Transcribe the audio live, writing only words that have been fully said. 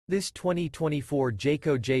This 2024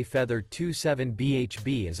 Jayco Jay Feather 27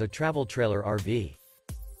 BHB is a travel trailer RV.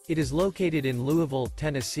 It is located in Louisville,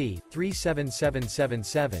 Tennessee,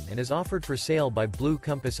 37777 and is offered for sale by Blue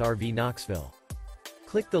Compass RV Knoxville.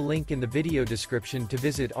 Click the link in the video description to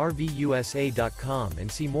visit RVUSA.com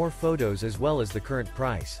and see more photos as well as the current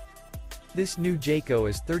price. This new Jayco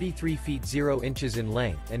is 33 feet 0 inches in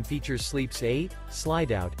length and features sleeps 8,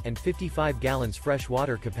 slide-out, and 55 gallons fresh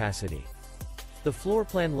water capacity. The floor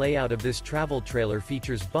plan layout of this travel trailer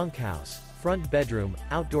features bunkhouse, front bedroom,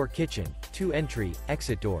 outdoor kitchen, 2 entry,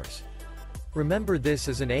 exit doors. Remember, this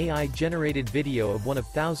is an AI-generated video of one of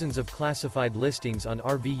thousands of classified listings on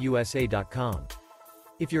RVUSA.com.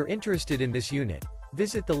 If you're interested in this unit,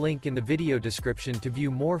 visit the link in the video description to view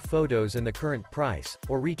more photos and the current price,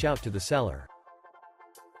 or reach out to the seller.